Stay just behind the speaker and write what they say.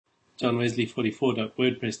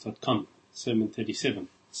JohnWesley44.wordpress.com, Sermon 37,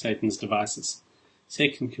 Satan's Devices.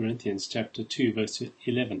 2 Corinthians chapter 2, verse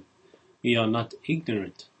 11. We are not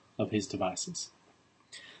ignorant of his devices.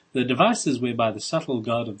 The devices whereby the subtle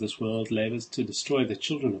god of this world labors to destroy the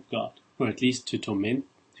children of God, or at least to torment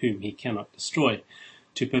whom he cannot destroy,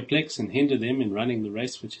 to perplex and hinder them in running the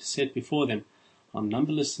race which is set before them, are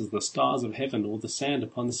numberless as the stars of heaven or the sand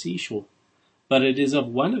upon the seashore. But it is of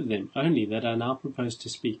one of them only that I now propose to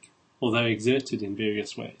speak, although exerted in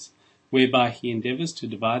various ways, whereby he endeavours to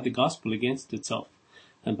divide the gospel against itself,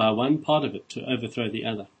 and by one part of it to overthrow the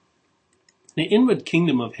other. The inward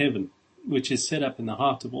kingdom of heaven, which is set up in the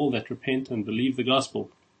heart of all that repent and believe the gospel,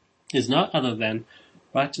 is no other than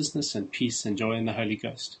righteousness and peace and joy in the Holy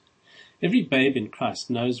Ghost. Every babe in Christ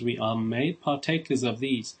knows we are made partakers of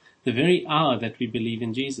these the very hour that we believe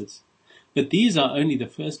in Jesus. But these are only the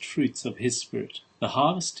first fruits of his Spirit. The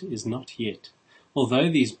harvest is not yet. Although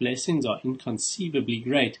these blessings are inconceivably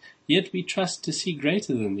great, yet we trust to see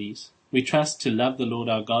greater than these. We trust to love the Lord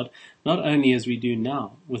our God, not only as we do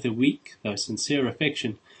now, with a weak though sincere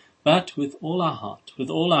affection, but with all our heart, with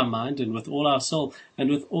all our mind, and with all our soul, and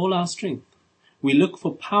with all our strength. We look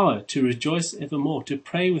for power to rejoice evermore, to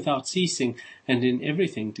pray without ceasing, and in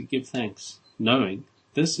everything to give thanks, knowing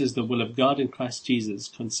this is the will of God in Christ Jesus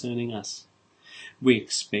concerning us. We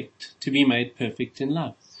expect to be made perfect in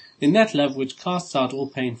love, in that love which casts out all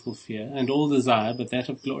painful fear and all desire but that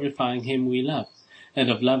of glorifying him we love, and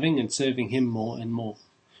of loving and serving him more and more.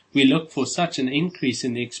 We look for such an increase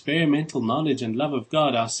in the experimental knowledge and love of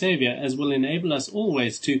God our Saviour as will enable us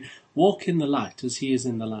always to walk in the light as he is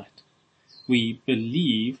in the light. We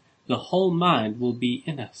believe the whole mind will be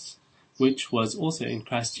in us, which was also in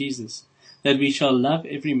Christ Jesus, that we shall love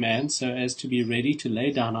every man so as to be ready to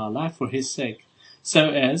lay down our life for his sake, so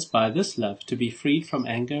as by this love to be freed from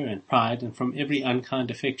anger and pride and from every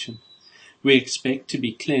unkind affection. We expect to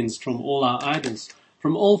be cleansed from all our idols,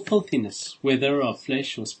 from all filthiness, whether of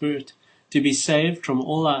flesh or spirit, to be saved from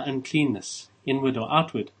all our uncleanness, inward or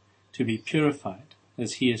outward, to be purified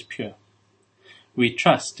as he is pure. We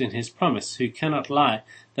trust in his promise, who cannot lie,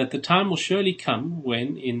 that the time will surely come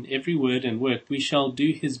when, in every word and work, we shall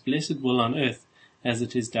do his blessed will on earth as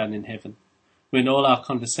it is done in heaven. When all our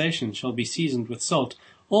conversation shall be seasoned with salt,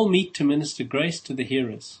 all meet to minister grace to the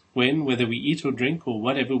hearers. When, whether we eat or drink or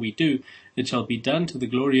whatever we do, it shall be done to the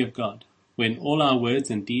glory of God. When all our words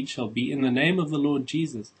and deeds shall be in the name of the Lord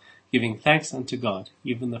Jesus, giving thanks unto God,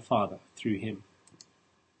 even the Father, through him.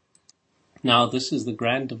 Now this is the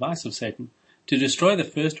grand device of Satan, to destroy the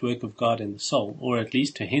first work of God in the soul, or at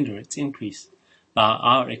least to hinder its increase, by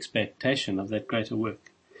our expectation of that greater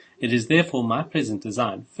work. It is therefore my present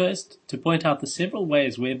design, first, to point out the several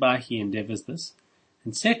ways whereby he endeavours this,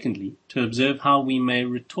 and secondly, to observe how we may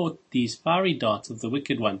retort these fiery darts of the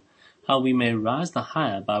wicked one, how we may rise the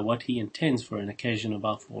higher by what he intends for an occasion of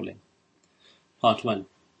our falling. Part 1.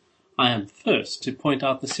 I am first to point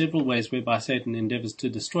out the several ways whereby Satan endeavours to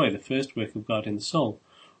destroy the first work of God in the soul,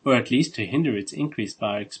 or at least to hinder its increase by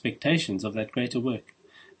our expectations of that greater work.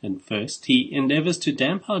 And first, he endeavours to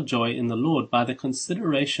damp our joy in the Lord by the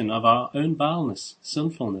consideration of our own vileness,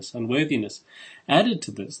 sinfulness, unworthiness. Added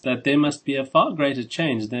to this, that there must be a far greater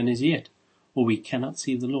change than is yet, or we cannot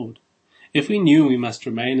see the Lord. If we knew we must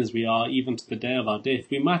remain as we are even to the day of our death,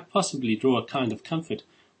 we might possibly draw a kind of comfort,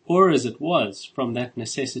 poor as it was, from that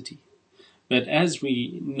necessity. But as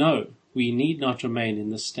we know, we need not remain in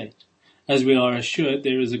this state, as we are assured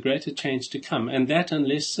there is a greater change to come, and that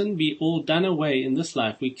unless sin be all done away in this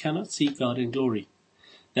life, we cannot see God in glory.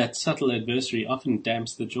 That subtle adversary often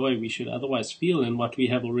damps the joy we should otherwise feel in what we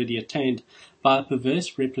have already attained by a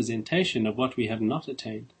perverse representation of what we have not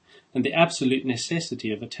attained, and the absolute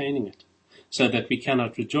necessity of attaining it, so that we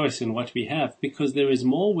cannot rejoice in what we have, because there is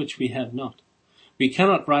more which we have not. We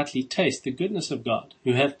cannot rightly taste the goodness of God,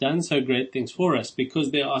 who hath done so great things for us,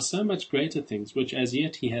 because there are so much greater things which as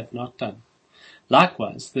yet he hath not done.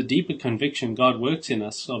 Likewise, the deeper conviction God works in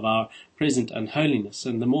us of our present unholiness,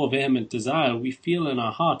 and the more vehement desire we feel in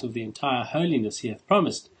our heart of the entire holiness he hath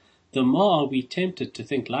promised, the more are we tempted to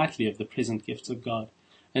think lightly of the present gifts of God,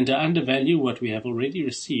 and to undervalue what we have already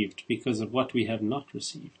received because of what we have not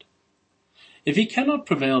received. If he cannot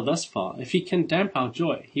prevail thus far, if he can damp our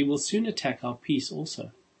joy, he will soon attack our peace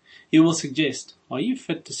also. He will suggest, are you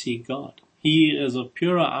fit to see God? He is of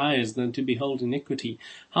purer eyes than to behold iniquity.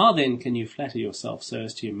 How then can you flatter yourself so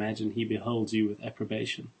as to imagine he beholds you with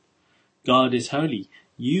approbation? God is holy,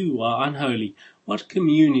 you are unholy. What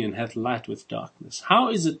communion hath light with darkness? How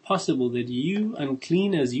is it possible that you,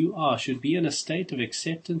 unclean as you are, should be in a state of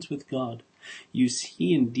acceptance with God? You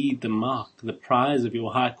see indeed the mark, the prize of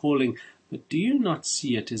your high calling, But do you not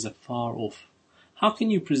see it is afar off? How can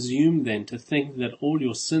you presume then to think that all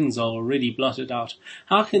your sins are already blotted out?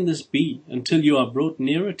 How can this be until you are brought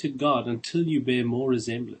nearer to God, until you bear more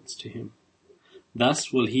resemblance to him?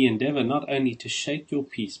 Thus will he endeavor not only to shake your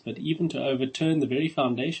peace, but even to overturn the very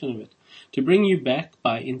foundation of it, to bring you back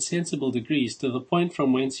by insensible degrees to the point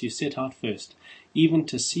from whence you set out first, even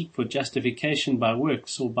to seek for justification by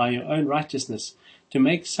works or by your own righteousness, to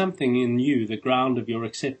make something in you the ground of your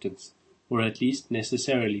acceptance, or at least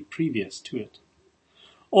necessarily previous to it.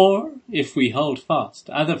 Or, if we hold fast,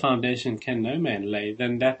 other foundation can no man lay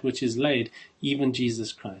than that which is laid, even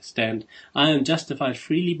Jesus Christ. And I am justified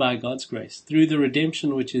freely by God's grace, through the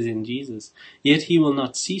redemption which is in Jesus. Yet he will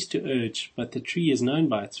not cease to urge, but the tree is known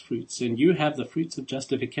by its fruits, and you have the fruits of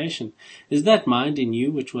justification. Is that mind in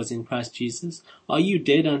you which was in Christ Jesus? Are you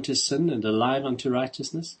dead unto sin and alive unto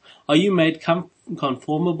righteousness? Are you made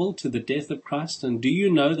conformable to the death of Christ, and do you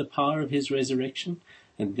know the power of his resurrection?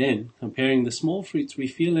 And then, comparing the small fruits we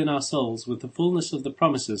feel in our souls with the fullness of the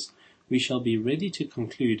promises, we shall be ready to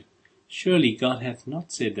conclude, surely God hath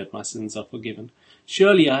not said that my sins are forgiven.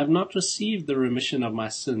 Surely I have not received the remission of my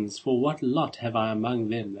sins, for what lot have I among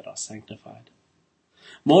them that are sanctified?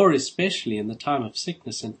 More especially in the time of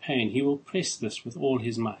sickness and pain, he will press this with all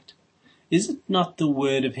his might. Is it not the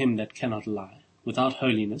word of him that cannot lie? Without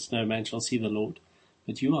holiness no man shall see the Lord.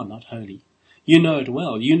 But you are not holy. You know it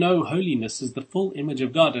well. You know holiness is the full image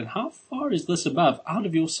of God, and how far is this above, out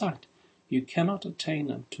of your sight? You cannot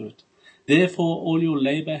attain unto it. Therefore all your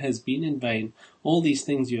labor has been in vain. All these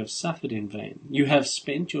things you have suffered in vain. You have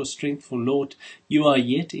spent your strength for naught. You are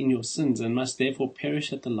yet in your sins, and must therefore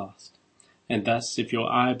perish at the last. And thus, if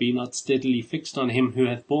your eye be not steadily fixed on him who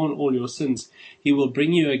hath borne all your sins, he will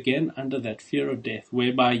bring you again under that fear of death,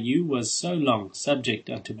 whereby you was so long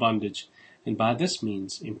subject unto bondage, and by this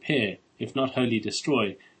means impair, if not wholly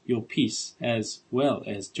destroy, your peace as well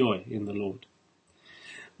as joy in the Lord.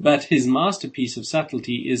 But his masterpiece of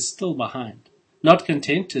subtlety is still behind. Not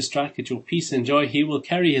content to strike at your peace and joy, he will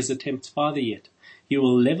carry his attempts farther yet. He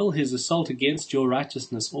will level his assault against your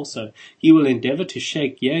righteousness also. He will endeavor to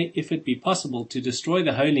shake, yea, if it be possible, to destroy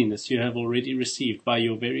the holiness you have already received by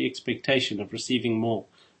your very expectation of receiving more,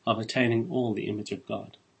 of attaining all the image of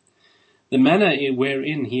God. The manner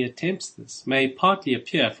wherein he attempts this may partly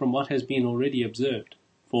appear from what has been already observed.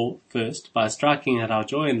 For, first, by striking at our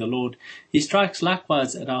joy in the Lord, he strikes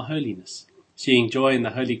likewise at our holiness. Seeing joy in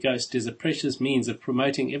the Holy Ghost is a precious means of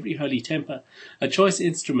promoting every holy temper, a choice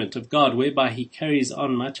instrument of God whereby he carries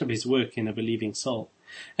on much of his work in a believing soul.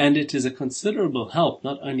 And it is a considerable help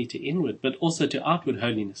not only to inward but also to outward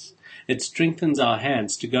holiness. It strengthens our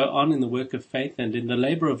hands to go on in the work of faith and in the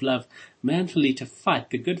labor of love, manfully to fight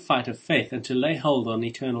the good fight of faith and to lay hold on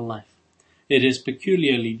eternal life. It is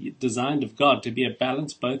peculiarly designed of God to be a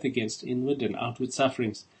balance both against inward and outward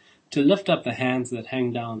sufferings, to lift up the hands that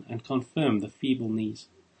hang down and confirm the feeble knees.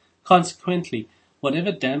 Consequently,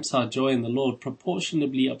 whatever damps our joy in the Lord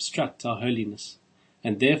proportionably obstructs our holiness,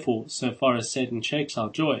 and therefore, so far as Satan shakes our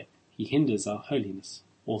joy, he hinders our holiness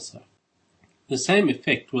also. The same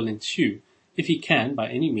effect will ensue if he can by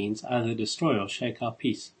any means either destroy or shake our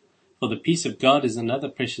peace, for the peace of God is another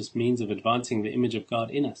precious means of advancing the image of God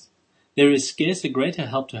in us. There is scarce a greater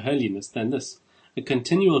help to holiness than this, a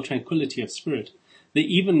continual tranquillity of spirit, the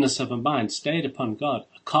evenness of a mind stayed upon God,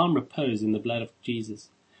 a calm repose in the blood of Jesus.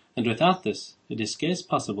 And without this, it is scarce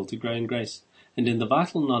possible to grow in grace, and in the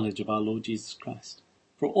vital knowledge of our Lord Jesus Christ.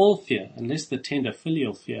 For all fear, unless the tender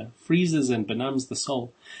filial fear, freezes and benumbs the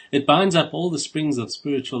soul. It binds up all the springs of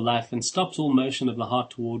spiritual life, and stops all motion of the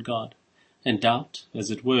heart toward God. And doubt,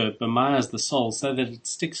 as it were, bemires the soul, so that it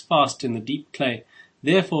sticks fast in the deep clay.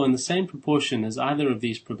 Therefore, in the same proportion as either of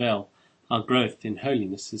these prevail, our growth in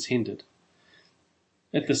holiness is hindered.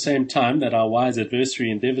 At the same time that our wise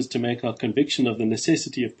adversary endeavors to make our conviction of the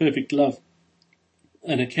necessity of perfect love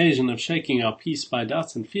an occasion of shaking our peace by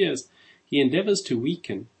doubts and fears, he endeavors to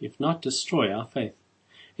weaken, if not destroy, our faith.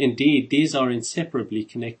 Indeed, these are inseparably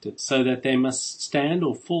connected, so that they must stand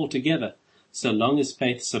or fall together. So long as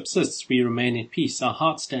faith subsists, we remain in peace. Our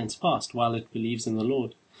heart stands fast while it believes in the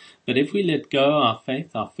Lord. But if we let go our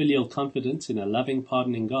faith, our filial confidence in a loving,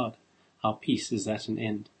 pardoning God, our peace is at an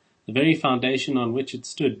end, the very foundation on which it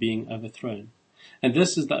stood being overthrown. And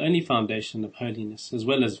this is the only foundation of holiness, as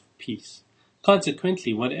well as of peace.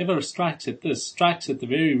 Consequently, whatever strikes at this, strikes at the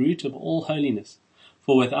very root of all holiness.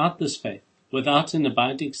 For without this faith, without an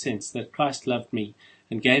abiding sense that Christ loved me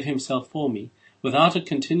and gave himself for me, without a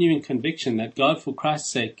continuing conviction that God for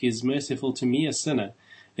Christ's sake is merciful to me a sinner,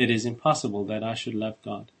 it is impossible that I should love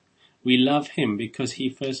God. We love him because he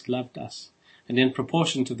first loved us. and in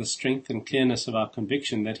proportion to the strength and clearness of our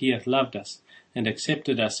conviction that he hath loved us, and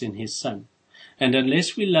accepted us in his Son. And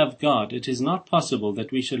unless we love God, it is not possible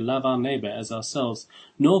that we should love our neighbour as ourselves,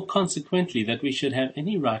 nor consequently that we should have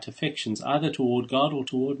any right affections either toward God or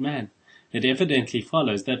toward man. It evidently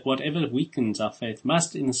follows that whatever weakens our faith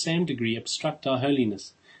must in the same degree obstruct our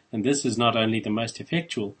holiness, and this is not only the most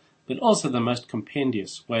effectual, but also the most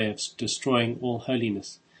compendious way of destroying all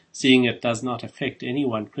holiness, seeing it does not affect any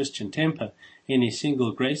one Christian temper, any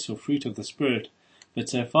single grace or fruit of the Spirit, but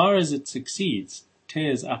so far as it succeeds,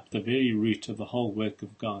 tears up the very root of the whole work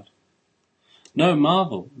of God. No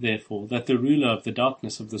marvel, therefore, that the ruler of the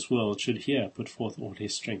darkness of this world should here put forth all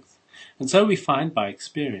his strength. And so we find by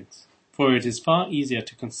experience. For it is far easier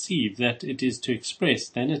to conceive that it is to express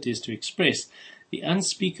than it is to express the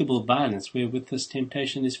unspeakable violence wherewith this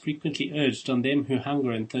temptation is frequently urged on them who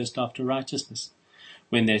hunger and thirst after righteousness.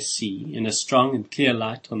 When they see, in a strong and clear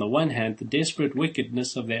light, on the one hand the desperate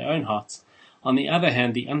wickedness of their own hearts, on the other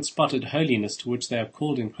hand the unspotted holiness to which they are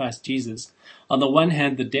called in Christ Jesus, on the one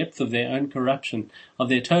hand the depth of their own corruption, of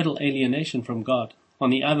their total alienation from God, on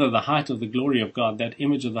the other the height of the glory of God, that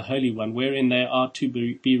image of the Holy One, wherein they are to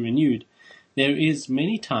be renewed, there is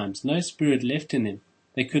many times no spirit left in them.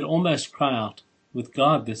 They could almost cry out, with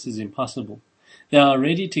God this is impossible. They are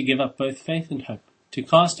ready to give up both faith and hope, to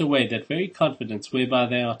cast away that very confidence whereby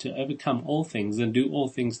they are to overcome all things and do all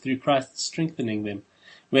things through Christ strengthening them,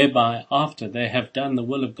 whereby, after they have done the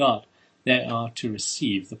will of God, they are to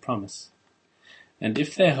receive the promise. And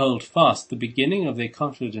if they hold fast the beginning of their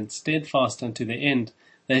confidence steadfast unto the end,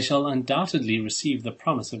 they shall undoubtedly receive the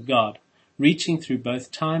promise of God, reaching through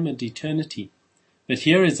both time and eternity. But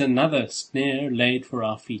here is another snare laid for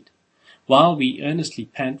our feet. While we earnestly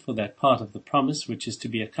pant for that part of the promise which is to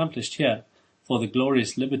be accomplished here, for the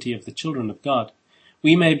glorious liberty of the children of God,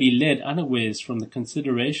 we may be led unawares from the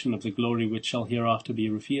consideration of the glory which shall hereafter be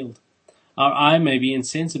revealed. Our eye may be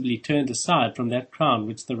insensibly turned aside from that crown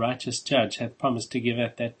which the righteous judge hath promised to give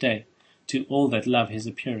at that day to all that love his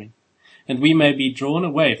appearing. And we may be drawn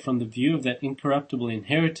away from the view of that incorruptible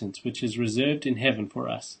inheritance which is reserved in heaven for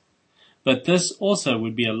us. But this also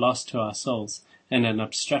would be a loss to our souls, and an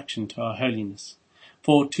obstruction to our holiness.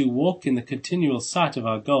 For to walk in the continual sight of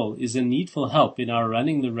our goal is a needful help in our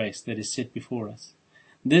running the race that is set before us.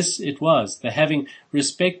 This it was, the having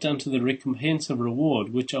respect unto the recompense of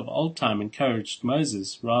reward, which of old time encouraged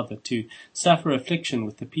Moses rather to suffer affliction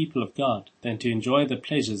with the people of God than to enjoy the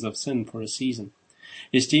pleasures of sin for a season,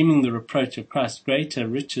 esteeming the reproach of Christ greater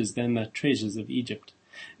riches than the treasures of Egypt.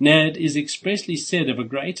 Nay, it is expressly said of a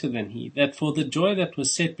greater than he, that for the joy that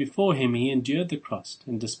was set before him he endured the cross,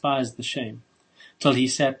 and despised the shame, till he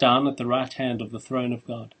sat down at the right hand of the throne of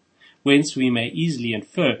God. Whence we may easily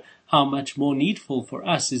infer how much more needful for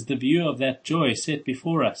us is the view of that joy set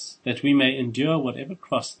before us, that we may endure whatever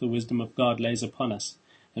cross the wisdom of God lays upon us,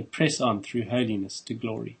 and press on through holiness to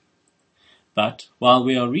glory. But, while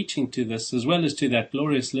we are reaching to this, as well as to that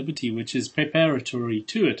glorious liberty which is preparatory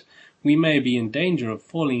to it, we may be in danger of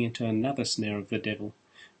falling into another snare of the devil,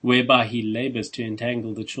 whereby he labours to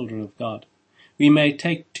entangle the children of God. We may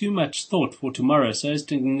take too much thought for tomorrow so as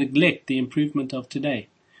to neglect the improvement of today.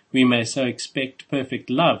 We may so expect perfect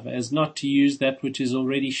love as not to use that which is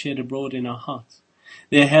already shed abroad in our hearts.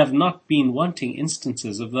 There have not been wanting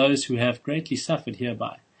instances of those who have greatly suffered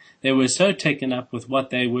hereby. They were so taken up with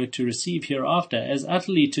what they were to receive hereafter as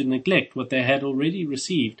utterly to neglect what they had already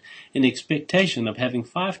received in expectation of having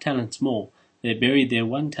 5 talents more. They buried their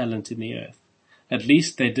 1 talent in the earth. At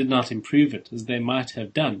least they did not improve it as they might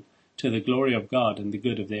have done, to the glory of God and the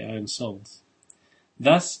good of their own souls.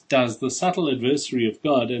 Thus does the subtle adversary of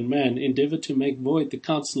God and man endeavour to make void the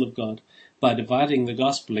counsel of God by dividing the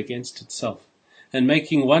gospel against itself, and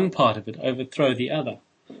making one part of it overthrow the other,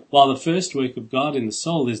 while the first work of God in the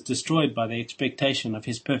soul is destroyed by the expectation of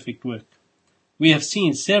his perfect work. We have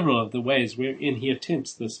seen several of the ways wherein he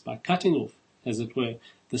attempts this by cutting off, as it were,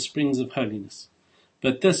 the springs of holiness.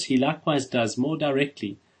 But this he likewise does more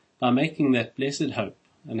directly by making that blessed hope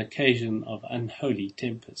an occasion of unholy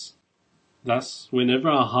tempers. Thus, whenever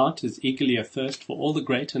our heart is eagerly athirst for all the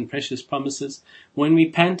great and precious promises, when we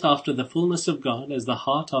pant after the fullness of God as the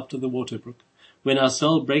hart after the water brook, when our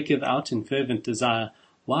soul breaketh out in fervent desire,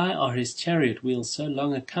 why are his chariot wheels so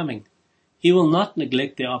long a coming? He will not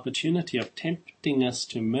neglect the opportunity of tempting us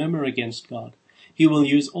to murmur against God. He will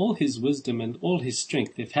use all his wisdom and all his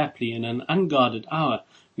strength, if haply in an unguarded hour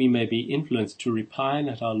we may be influenced to repine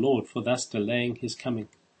at our Lord for thus delaying his coming.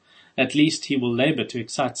 At least he will labour to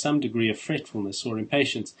excite some degree of fretfulness or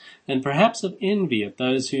impatience, and perhaps of envy at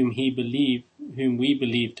those whom we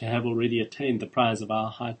believe to have already attained the prize of our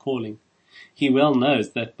high calling. He well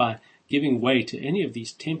knows that by giving way to any of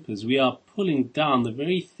these tempers, we are pulling down the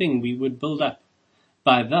very thing we would build up.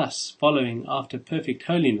 By thus following after perfect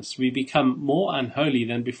holiness, we become more unholy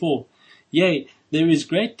than before. Yea, there is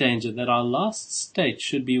great danger that our last state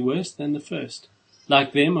should be worse than the first.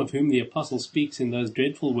 Like them of whom the Apostle speaks in those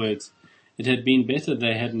dreadful words, it had been better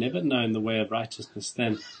they had never known the way of righteousness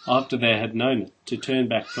than, after they had known it, to turn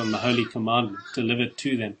back from the holy commandment delivered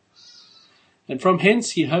to them. And from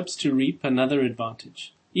hence he hopes to reap another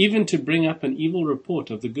advantage, even to bring up an evil report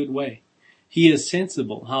of the good way. He is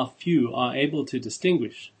sensible how few are able to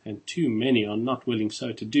distinguish, and too many are not willing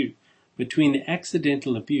so to do, between the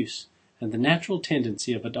accidental abuse and the natural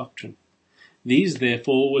tendency of a doctrine. These,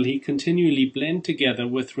 therefore, will he continually blend together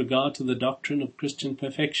with regard to the doctrine of Christian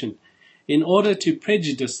perfection, in order to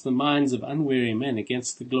prejudice the minds of unwary men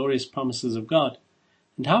against the glorious promises of God.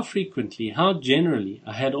 And how frequently, how generally,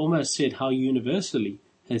 I had almost said how universally,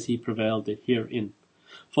 has he prevailed herein.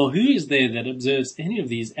 For who is there that observes any of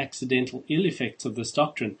these accidental ill effects of this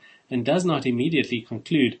doctrine, and does not immediately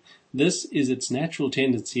conclude, this is its natural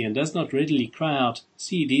tendency, and does not readily cry out,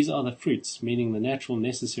 see, these are the fruits, meaning the natural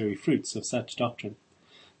necessary fruits of such doctrine?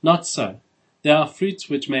 Not so. There are fruits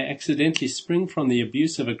which may accidentally spring from the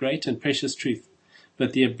abuse of a great and precious truth,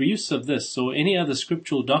 but the abuse of this or any other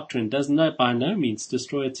scriptural doctrine does not by no means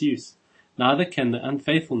destroy its use. Neither can the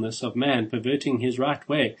unfaithfulness of man perverting his right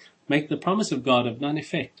way make the promise of God of none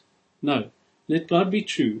effect. No, let God be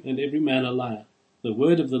true, and every man a liar. The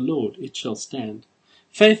word of the Lord, it shall stand.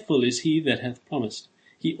 Faithful is he that hath promised.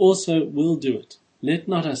 He also will do it. Let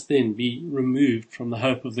not us then be removed from the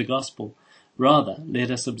hope of the gospel. Rather,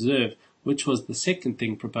 let us observe, which was the second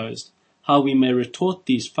thing proposed, how we may retort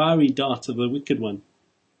these fiery darts of the wicked one,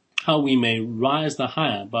 how we may rise the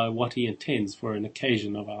higher by what he intends for an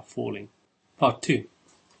occasion of our falling. Part 2.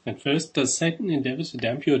 And first, does Satan endeavor to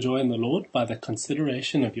damp your joy in the Lord by the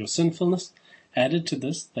consideration of your sinfulness, added to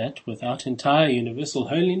this, that without entire universal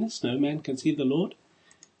holiness no man can see the Lord?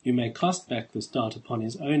 You may cast back this dart upon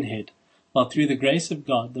his own head, while through the grace of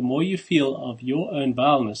God, the more you feel of your own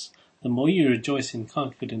vileness, the more you rejoice in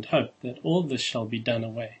confident hope that all this shall be done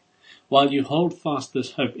away. While you hold fast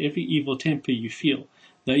this hope, every evil temper you feel,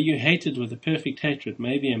 though you hate it with a perfect hatred,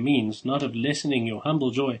 may be a means, not of lessening your humble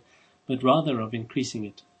joy, but rather of increasing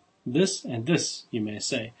it. This and this, you may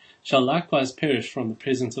say, shall likewise perish from the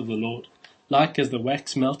presence of the Lord. Like as the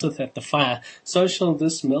wax melteth at the fire, so shall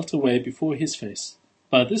this melt away before his face.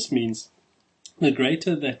 By this means, the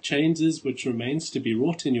greater that change is which remains to be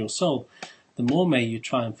wrought in your soul, the more may you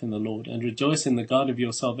triumph in the Lord, and rejoice in the God of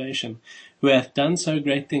your salvation, who hath done so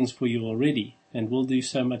great things for you already, and will do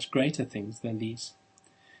so much greater things than these.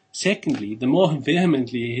 Secondly, the more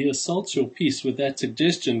vehemently he assaults your peace with that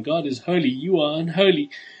suggestion, God is holy, you are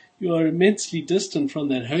unholy. You are immensely distant from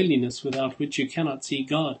that holiness without which you cannot see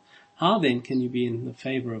God. How then can you be in the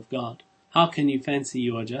favour of God? How can you fancy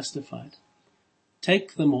you are justified?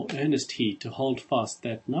 Take the more earnest heed to hold fast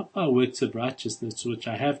that not by works of righteousness which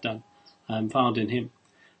I have done, I am found in him.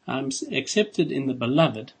 I am accepted in the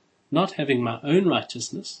beloved, not having my own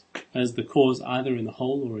righteousness, as the cause either in the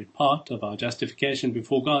whole or in part of our justification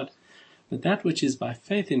before God, but that which is by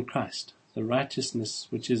faith in Christ, the righteousness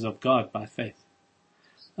which is of God by faith.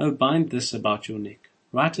 O bind this about your neck,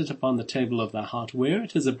 write it upon the table of thy heart, wear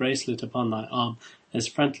it as a bracelet upon thy arm, as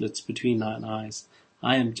frontlets between thine eyes.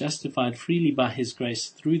 I am justified freely by his grace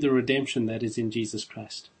through the redemption that is in Jesus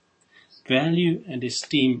Christ. Value and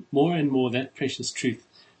esteem more and more that precious truth.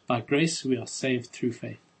 By grace we are saved through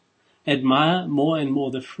faith. Admire more and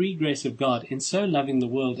more the free grace of God in so loving the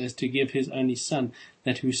world as to give his only Son,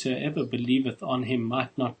 that whosoever believeth on him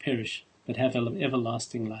might not perish, but have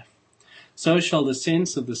everlasting life. So shall the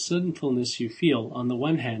sense of the sinfulness you feel on the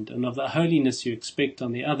one hand and of the holiness you expect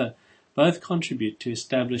on the other both contribute to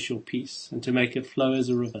establish your peace and to make it flow as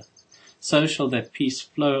a river. So shall that peace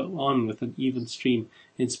flow on with an even stream,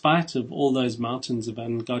 in spite of all those mountains of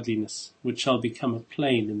ungodliness, which shall become a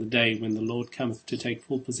plain in the day when the Lord cometh to take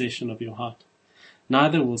full possession of your heart.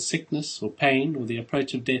 Neither will sickness or pain or the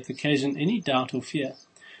approach of death occasion any doubt or fear.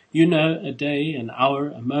 You know a day, an hour,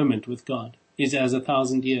 a moment with God is as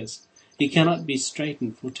 1,000 years. He cannot be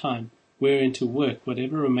straitened for time, wherein to work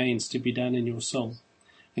whatever remains to be done in your soul.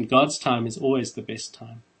 And God's time is always the best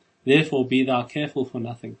time. Therefore be thou careful for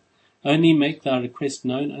nothing. Only make thy request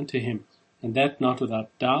known unto him, and that not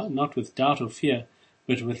with doubt or fear,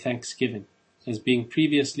 but with thanksgiving, as being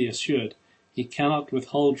previously assured, he cannot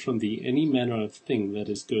withhold from thee any manner of thing that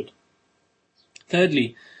is good.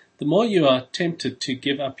 Thirdly, the more you are tempted to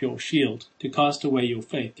give up your shield, to cast away your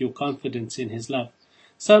faith, your confidence in his love,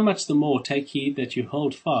 so much the more take heed that you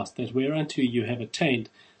hold fast that whereunto you have attained,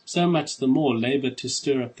 so much the more labor to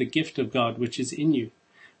stir up the gift of God which is in you.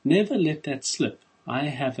 Never let that slip. I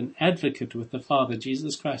have an advocate with the Father,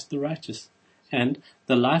 Jesus Christ the righteous. And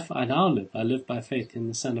the life I now live, I live by faith in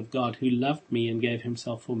the Son of God, who loved me and gave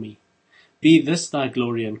himself for me. Be this thy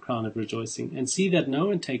glory and crown of rejoicing, and see that no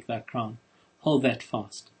one take thy crown. Hold that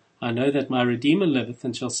fast. I know that my Redeemer liveth,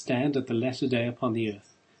 and shall stand at the latter day upon the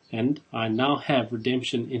earth. And I now have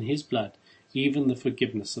redemption in his blood, even the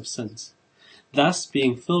forgiveness of sins. Thus,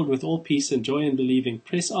 being filled with all peace and joy in believing,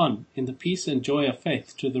 press on in the peace and joy of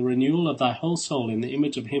faith to the renewal of thy whole soul in the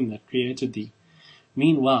image of him that created thee.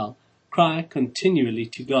 Meanwhile, cry continually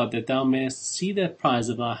to God that thou mayest see that prize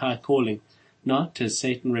of thy high calling, not as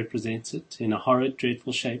Satan represents it, in a horrid,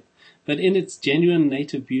 dreadful shape, but in its genuine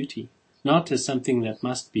native beauty, not as something that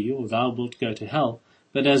must be, or thou wilt go to hell,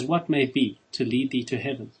 but as what may be, to lead thee to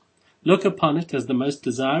heaven. Look upon it as the most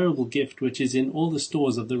desirable gift which is in all the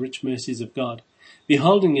stores of the rich mercies of God.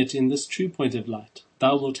 Beholding it in this true point of light,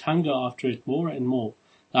 thou wilt hunger after it more and more.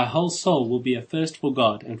 Thy whole soul will be athirst for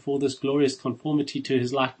God, and for this glorious conformity to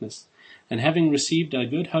his likeness. And having received a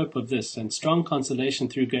good hope of this, and strong consolation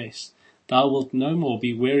through grace, thou wilt no more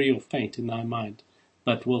be weary or faint in thy mind,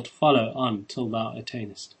 but wilt follow on till thou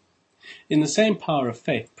attainest. In the same power of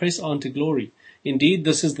faith, press on to glory. Indeed,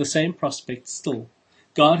 this is the same prospect still.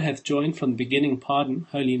 God hath joined from the beginning pardon,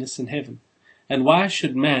 holiness, and heaven. And why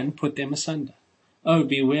should man put them asunder? Oh,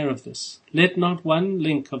 beware of this. Let not one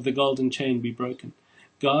link of the golden chain be broken.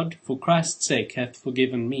 God, for Christ's sake, hath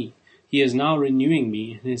forgiven me. He is now renewing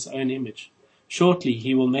me in his own image. Shortly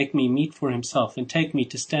he will make me meet for himself, and take me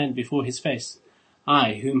to stand before his face.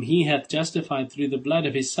 I, whom he hath justified through the blood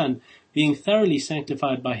of his Son, being thoroughly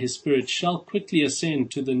sanctified by his Spirit, shall quickly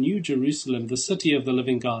ascend to the new Jerusalem, the city of the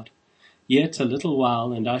living God. Yet a little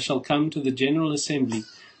while, and I shall come to the general assembly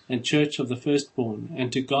and church of the firstborn, and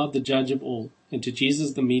to God the judge of all, and to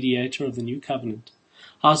Jesus the mediator of the new covenant.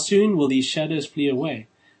 How soon will these shadows flee away,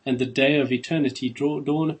 and the day of eternity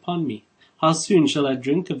dawn upon me? How soon shall I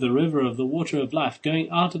drink of the river of the water of life, going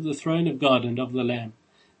out of the throne of God and of the Lamb?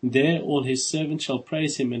 There all his servants shall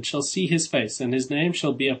praise him, and shall see his face, and his name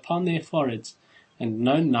shall be upon their foreheads. And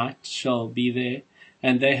no night shall be there,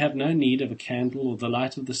 and they have no need of a candle or the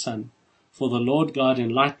light of the sun. For the Lord God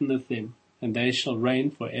enlighteneth them, and they shall reign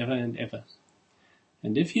for ever and ever.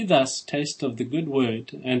 And if you thus taste of the good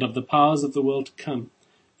word, and of the powers of the world to come,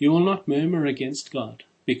 you will not murmur against God,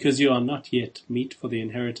 because you are not yet meet for the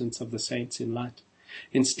inheritance of the saints in light.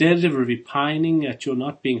 Instead of repining at your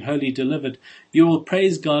not being wholly delivered, you will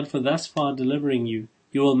praise God for thus far delivering you.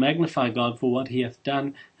 You will magnify God for what he hath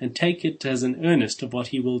done, and take it as an earnest of what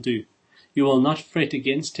he will do. You will not fret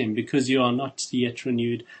against him because you are not yet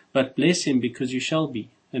renewed, but bless him because you shall be,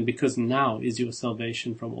 and because now is your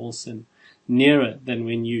salvation from all sin, nearer than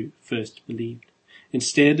when you first believed.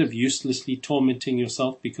 Instead of uselessly tormenting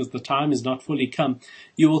yourself because the time is not fully come,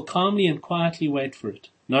 you will calmly and quietly wait for it,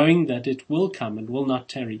 knowing that it will come and will not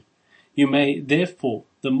tarry. You may, therefore,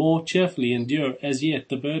 the more cheerfully endure as yet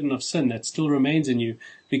the burden of sin that still remains in you,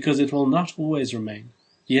 because it will not always remain.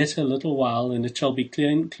 Yet a little while, and it shall be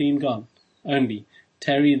clean gone. Only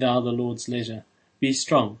tarry thou the Lord's leisure. Be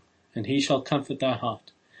strong, and he shall comfort thy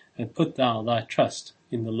heart, and put thou thy trust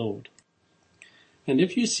in the Lord. And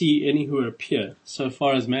if you see any who appear, so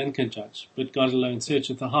far as man can judge, but God alone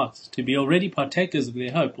searcheth the hearts, to be already partakers of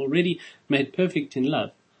their hope, already made perfect in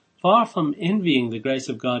love, far from envying the grace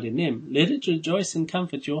of God in them, let it rejoice and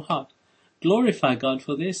comfort your heart. Glorify God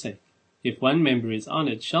for their sake. If one member is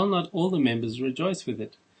honored, shall not all the members rejoice with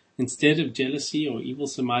it? Instead of jealousy or evil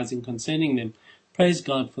surmising concerning them, praise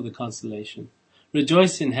God for the consolation.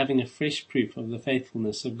 Rejoice in having a fresh proof of the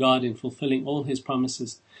faithfulness of God in fulfilling all his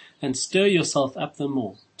promises, and stir yourself up the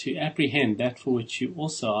more to apprehend that for which you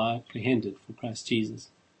also are apprehended for Christ Jesus.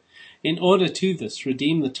 In order to this,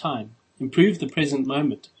 redeem the time, improve the present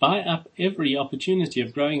moment, buy up every opportunity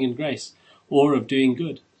of growing in grace or of doing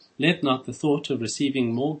good. Let not the thought of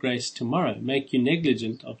receiving more grace tomorrow make you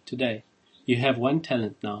negligent of today. You have 1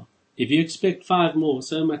 talent now. If you expect 5 more,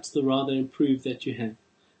 so much the rather improve that you have.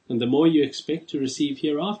 And the more you expect to receive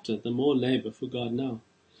hereafter, the more labor for God now.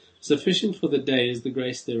 Sufficient for the day is the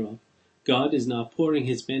grace thereof. God is now pouring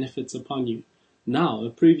his benefits upon you. Now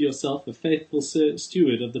approve yourself a faithful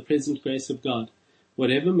steward of the present grace of God.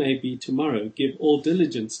 Whatever may be tomorrow, give all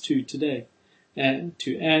diligence to today, and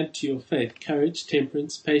to add to your faith courage,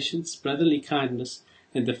 temperance, patience, brotherly kindness,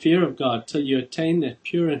 and the fear of God, till you attain that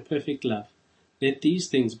pure and perfect love. Let these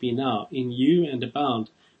things be now in you and abound.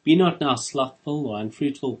 Be not now slothful or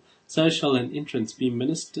unfruitful, so shall an entrance be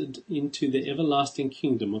ministered into the everlasting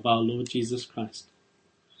kingdom of our Lord Jesus Christ.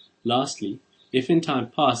 Lastly, If in time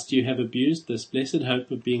past you have abused this blessed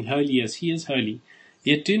hope of being holy as he is holy,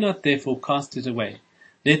 yet do not therefore cast it away.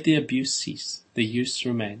 Let the abuse cease, the use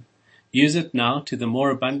remain. Use it now to the more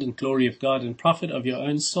abundant glory of God and profit of your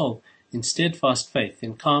own soul, in steadfast faith,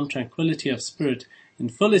 in calm tranquillity of spirit, in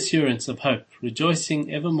full assurance of hope,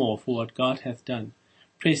 rejoicing evermore for what God hath done.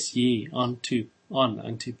 Press ye on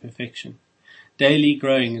unto perfection, daily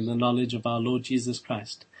growing in the knowledge of our Lord Jesus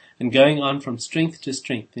Christ, and going on from strength to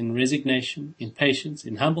strength in resignation, in patience,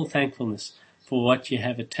 in humble thankfulness for what ye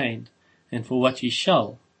have attained, and for what ye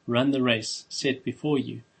shall run the race set before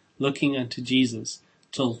you, looking unto Jesus,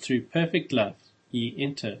 till through perfect love ye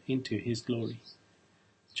enter into his glory.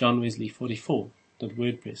 John Wesley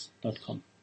 44.wordpress.com